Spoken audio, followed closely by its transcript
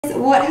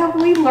What have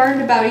we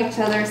learned about each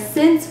other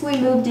since we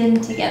moved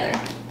in together?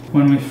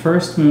 When we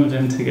first moved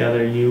in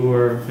together, you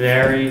were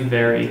very,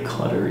 very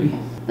cluttery.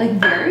 Like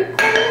very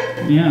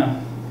cluttery? Yeah.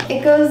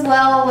 It goes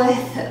well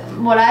with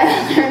what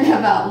I learned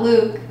about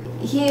Luke.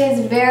 He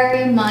is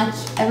very much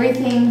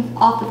everything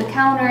off of the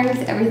counters,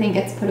 everything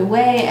gets put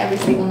away every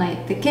single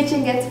night. The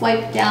kitchen gets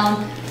wiped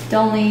down.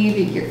 Don't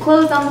leave your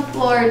clothes on the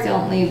floor,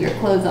 don't leave your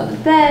clothes on the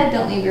bed,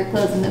 don't leave your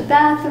clothes in the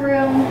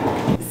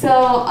bathroom.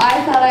 So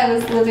I thought I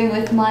was living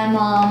with my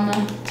mom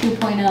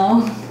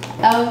 2.0.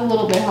 That was a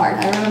little bit hard.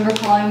 I remember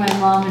calling my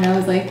mom and I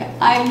was like,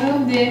 I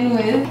moved in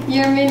with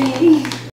your mini.